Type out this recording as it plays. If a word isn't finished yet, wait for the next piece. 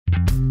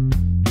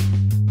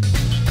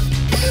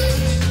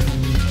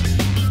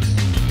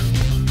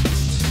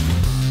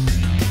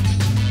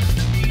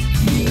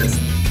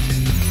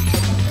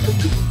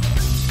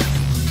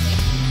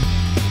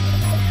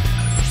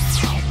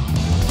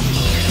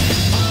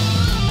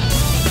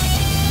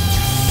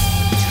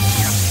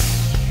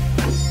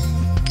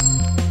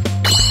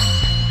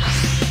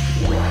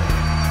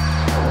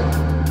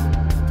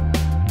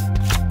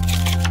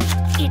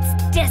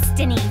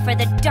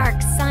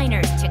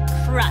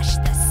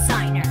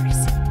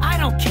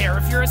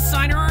you're a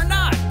signer or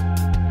not.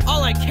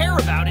 All I care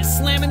about is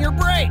slamming your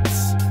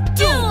brakes.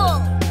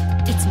 Duel!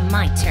 It's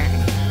my turn.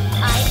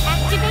 I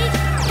activate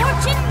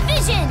Fortune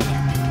Vision!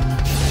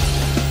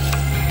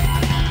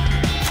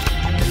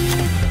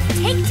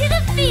 Take to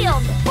the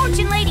field,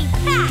 Fortune Lady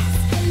Pass!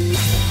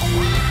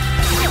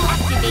 I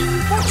activate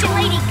Fortune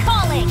Lady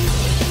Calling!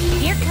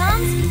 Here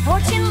comes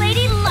Fortune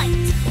Lady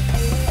Light!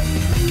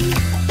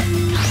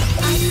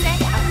 I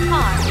set a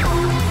card.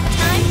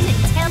 Time to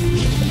tell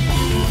you.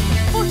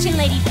 Fortune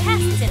Lady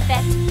Pass's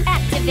effect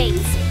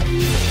activates.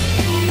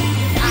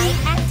 I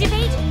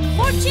activate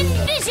Fortune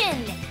Vision!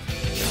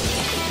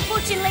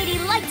 Fortune Lady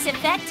Light's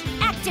effect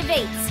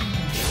activates.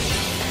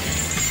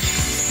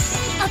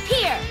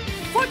 Appear!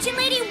 Fortune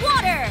Lady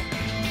Water!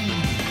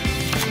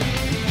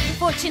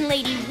 Fortune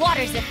Lady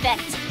Water's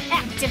effect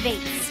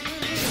activates.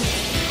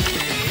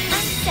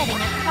 I'm setting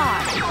a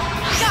card.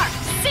 Dark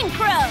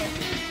Synchro!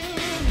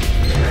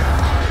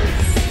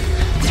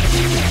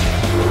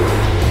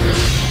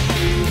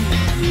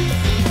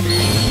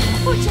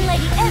 Fortune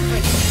Lady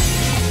Everett!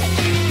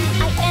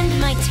 I end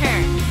my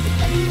turn.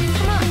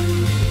 Come on,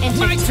 entertain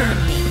My turn!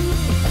 me.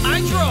 I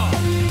draw.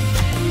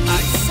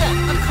 I set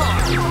a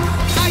card.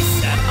 I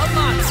set a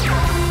monster.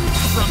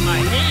 From my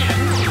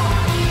hand,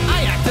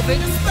 I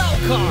activate a spell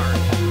card.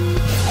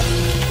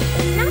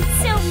 Not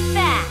so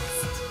fast.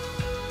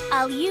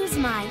 I'll use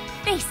my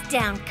face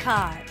down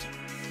card.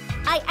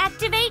 I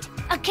activate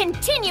a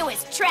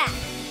continuous track.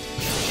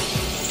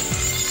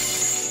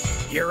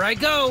 Here I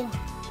go.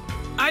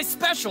 I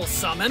special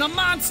summon a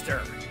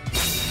monster.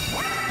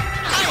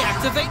 I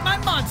activate my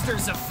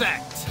monster's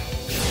effect.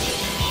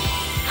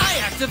 I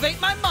activate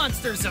my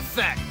monster's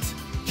effect.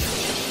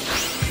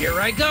 Here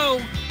I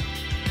go.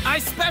 I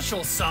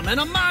special summon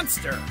a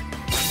monster.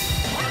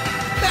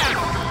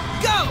 Battle!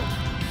 Go!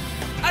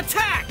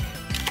 Attack!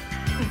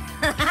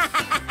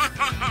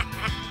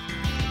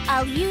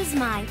 I'll use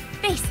my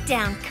face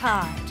down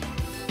card.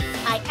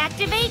 I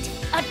activate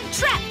a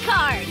trap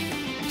card.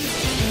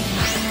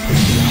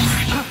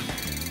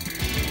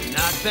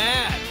 Not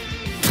bad.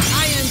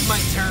 I end my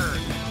turn.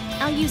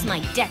 I'll use my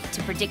deck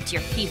to predict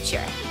your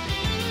future.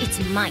 It's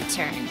my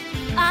turn.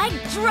 I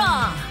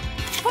draw.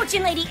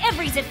 Fortune Lady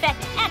Every's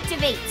effect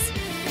activates.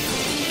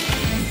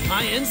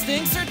 My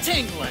instincts are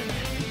tingling.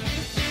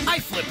 I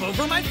flip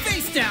over my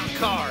face down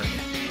card.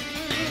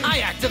 I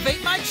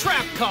activate my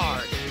trap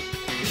card.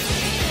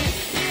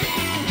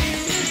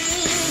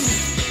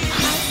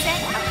 I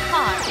set a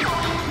card.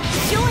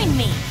 Join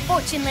me,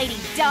 Fortune Lady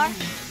Dark.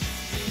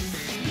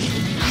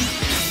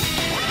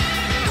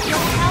 Your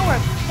power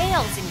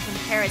pales in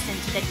comparison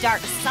to the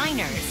Dark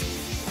Signers.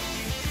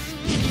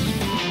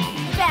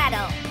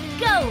 Battle!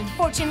 Go,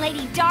 Fortune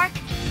Lady Dark!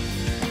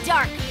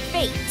 Dark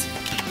Fate!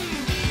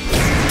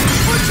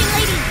 Fortune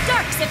Lady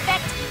Dark's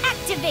effect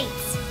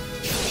activates!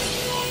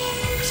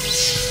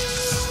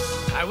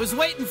 I was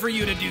waiting for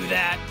you to do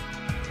that.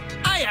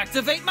 I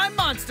activate my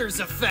monster's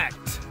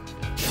effect.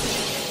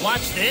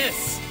 Watch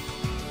this.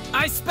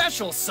 I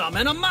special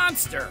summon a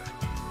monster.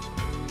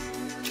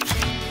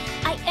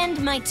 I end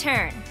my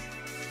turn.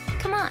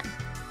 Come on,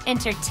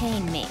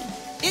 entertain me.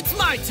 It's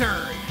my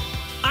turn.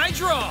 I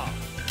draw.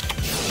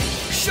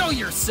 Show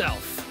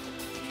yourself.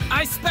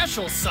 I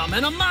special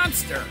summon a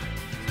monster.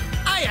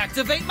 I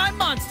activate my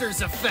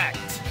monster's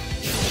effect.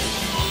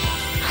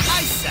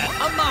 I set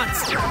a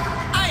monster.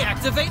 I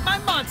activate my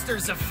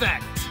monster's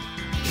effect.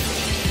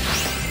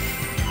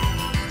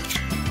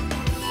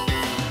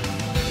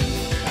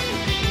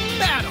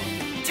 Battle.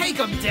 Take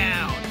him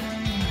down.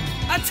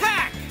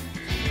 Attack.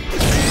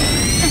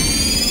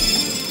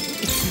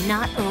 It's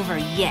not over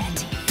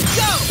yet.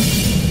 Go!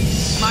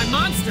 My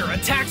monster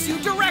attacks you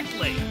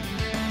directly.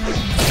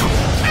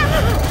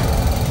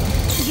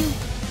 You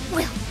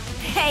will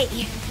pay.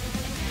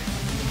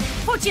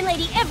 Fortune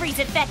Lady Every's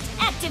effect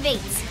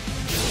activates.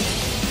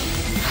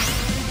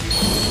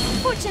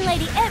 Fortune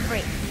Lady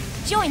Every,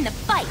 join the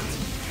fight.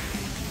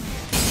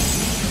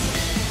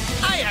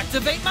 I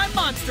activate my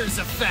monster's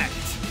effect.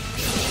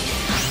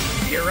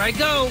 Here I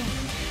go.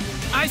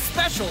 I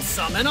special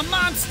summon a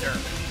monster.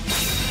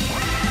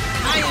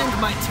 I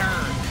end my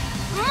turn.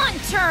 My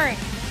turn.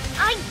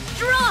 I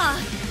draw.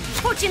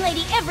 Fortune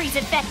Lady Every's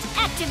effect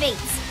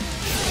activates.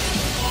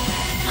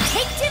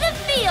 Take to the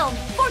field,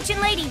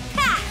 Fortune Lady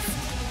Pass.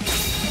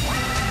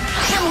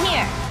 Come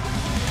here.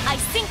 I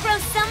synchro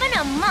summon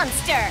a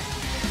monster.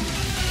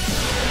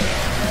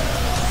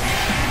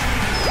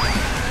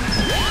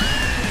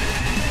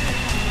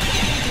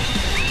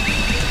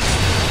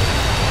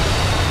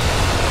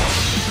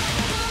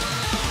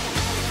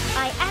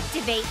 I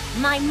activate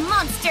my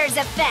monster's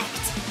effect.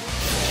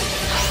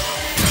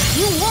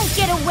 You won't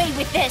get away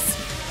with this.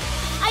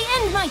 I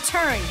end my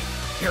turn.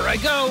 Here I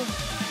go.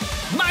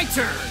 My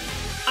turn.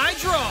 I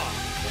draw.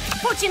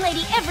 Fortune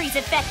Lady Every's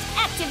effect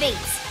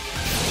activates.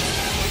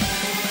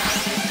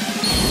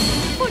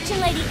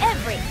 Fortune Lady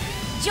Every,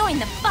 join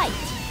the fight.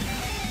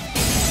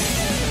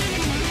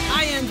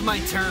 I end my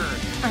turn.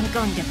 I'm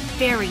going to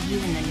bury you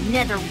in the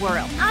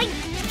netherworld.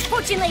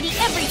 Fortune Lady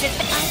Every's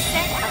effect. I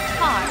set a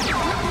card.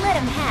 Let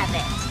him have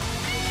it.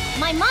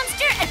 My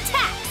monster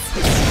attacks!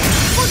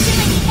 Fortune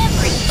Lady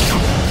Every!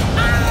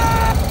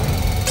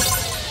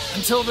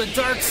 Until the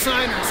Dark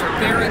Signers are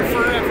buried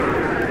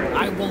forever,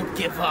 I won't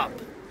give up.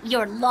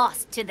 You're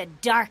lost to the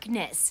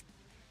darkness.